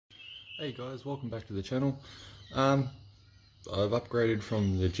Hey guys, welcome back to the channel. I've upgraded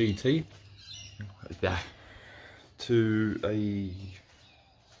from the GT to a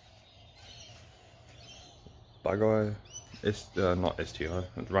Bug-Eye, not STI,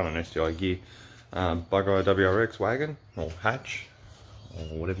 it's running STI gear, Bug-Eye WRX wagon, or hatch,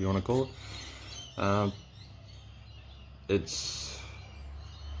 or whatever you want to call it.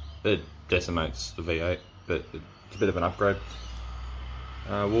 It decimates the V8, but it's a bit of an upgrade.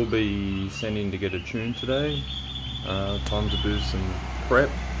 We'll be sending to get a tune today. Time to do some prep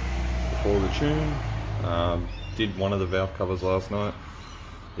before the tune. Did one of the valve covers last night.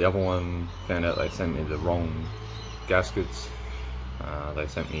 The other one, found out they sent me the wrong gaskets. They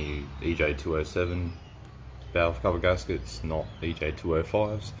sent me EJ207 valve cover gaskets, not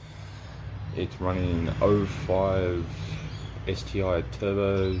EJ205s. It's running 05 STI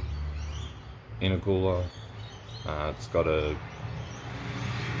turbo intercooler. It's got an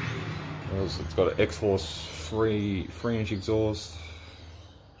X-Force 3-inch exhaust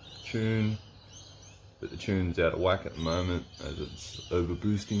tune, but the tune's out of whack at the moment as it's over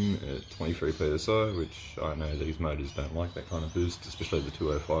boosting at 23 PSI, which I know these motors don't like that kind of boost, especially the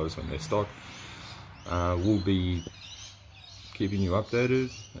 205s when they're stock. We'll be keeping you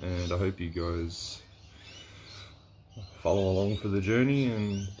updated, and I hope you guys follow along for the journey,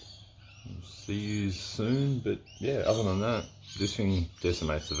 and see you soon. But yeah, other than that, this thing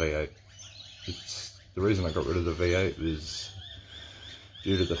decimates the V8. It's the reason I got rid of the V8 was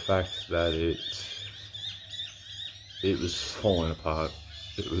due to the fact that it was falling apart.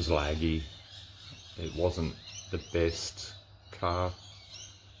 It was laggy. It wasn't the best car.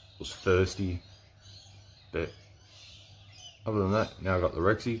 It was thirsty. But other than that, now I've got the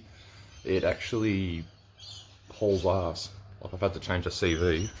Rexy. It actually hauls ass. Like, I've had to change the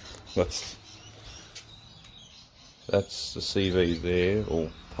CV. That's the CV there, or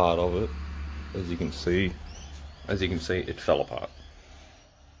part of it. As you can see, it fell apart.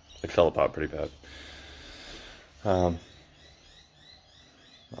 It fell apart pretty bad.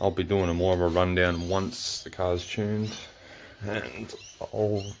 I'll be doing more of a rundown once the car's tuned, and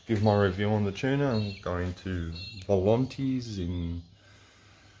I'll give my review on the tuner. I'm going to Volantes in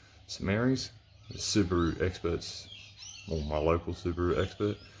St Mary's, the Subaru experts, or my local Subaru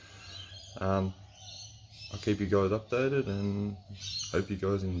expert. I'll keep you guys updated and hope you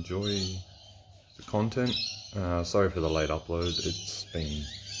guys enjoy the content. Sorry for the late upload. It's been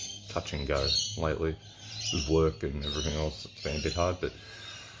touch and go lately with work and everything else. It's been a bit hard, but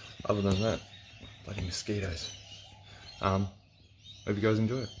other than that, bloody mosquitoes. Hope you guys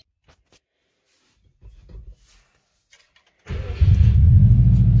enjoy it.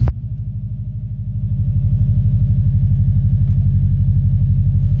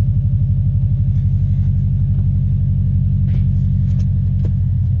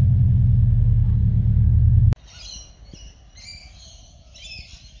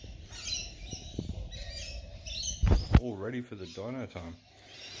 All ready for the dyno time.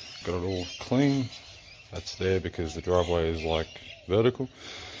 Got it all clean. That's there because the driveway is like vertical.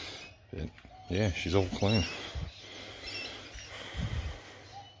 But yeah, she's all clean.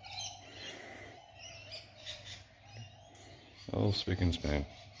 All spick and span.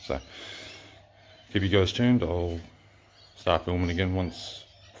 So keep you guys tuned. I'll start filming again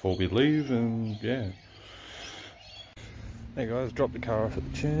before we leave, and yeah. Hey guys, dropped the car off at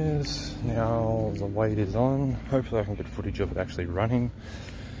the tuners. Now the weight is on. Hopefully I can get footage of it actually running.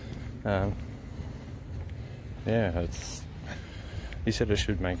 Yeah, he said it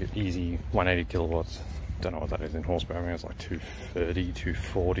should make it easy 180 kilowatts. Don't know what that is in horsepower. I mean, it's like 230,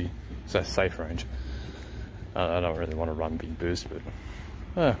 240. So safe range. I don't really want to run big boost, but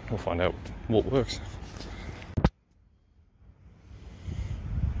we'll find out what works.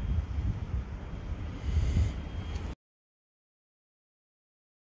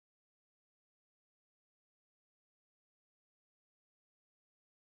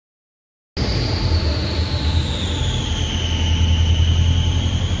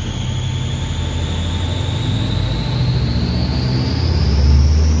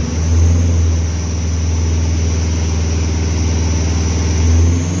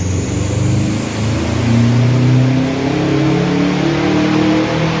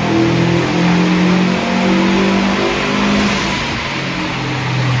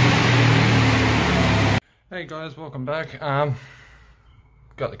 Hey guys, welcome back.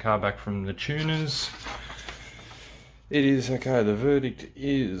 Got the car back from the tuners. It is okay. The verdict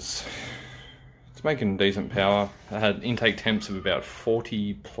is it's making decent power. I had intake temps of about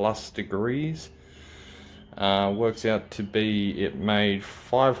 40 plus degrees. Works out to be, it made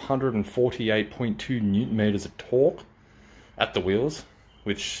 548.2 Newton meters of torque at the wheels.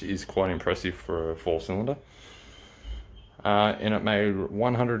 which is quite impressive for a 4-cylinder. And it made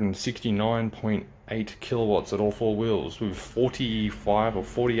 169.8 kilowatts at all 4 wheels with 45 or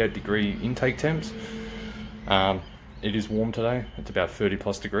 48 degree intake temps. It is warm today. It's about 30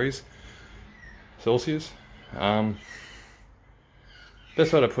 plus degrees Celsius.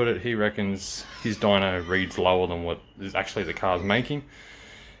 Best way to put it, he reckons his dyno reads lower than what is actually the car's making.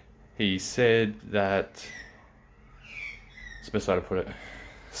 He said that, it's the best way to put it,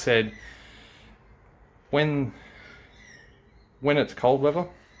 said when it's cold weather,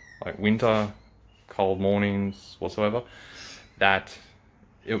 like winter, cold mornings, whatsoever, that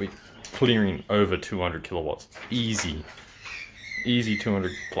it'll be clearing over 200 kilowatts. Easy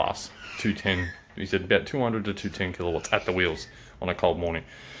 200 plus, 210. He said about 200 to 210 kilowatts at the wheels on a cold morning.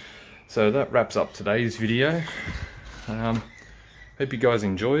 So that wraps up today's video. Hope you guys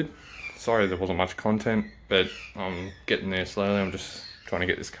enjoyed. Sorry there wasn't much content, but I'm getting there slowly. I'm just trying to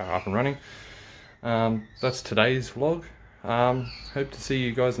get this car up and running. That's today's vlog. Hope to see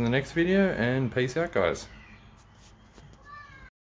you guys in the next video, and peace out, guys.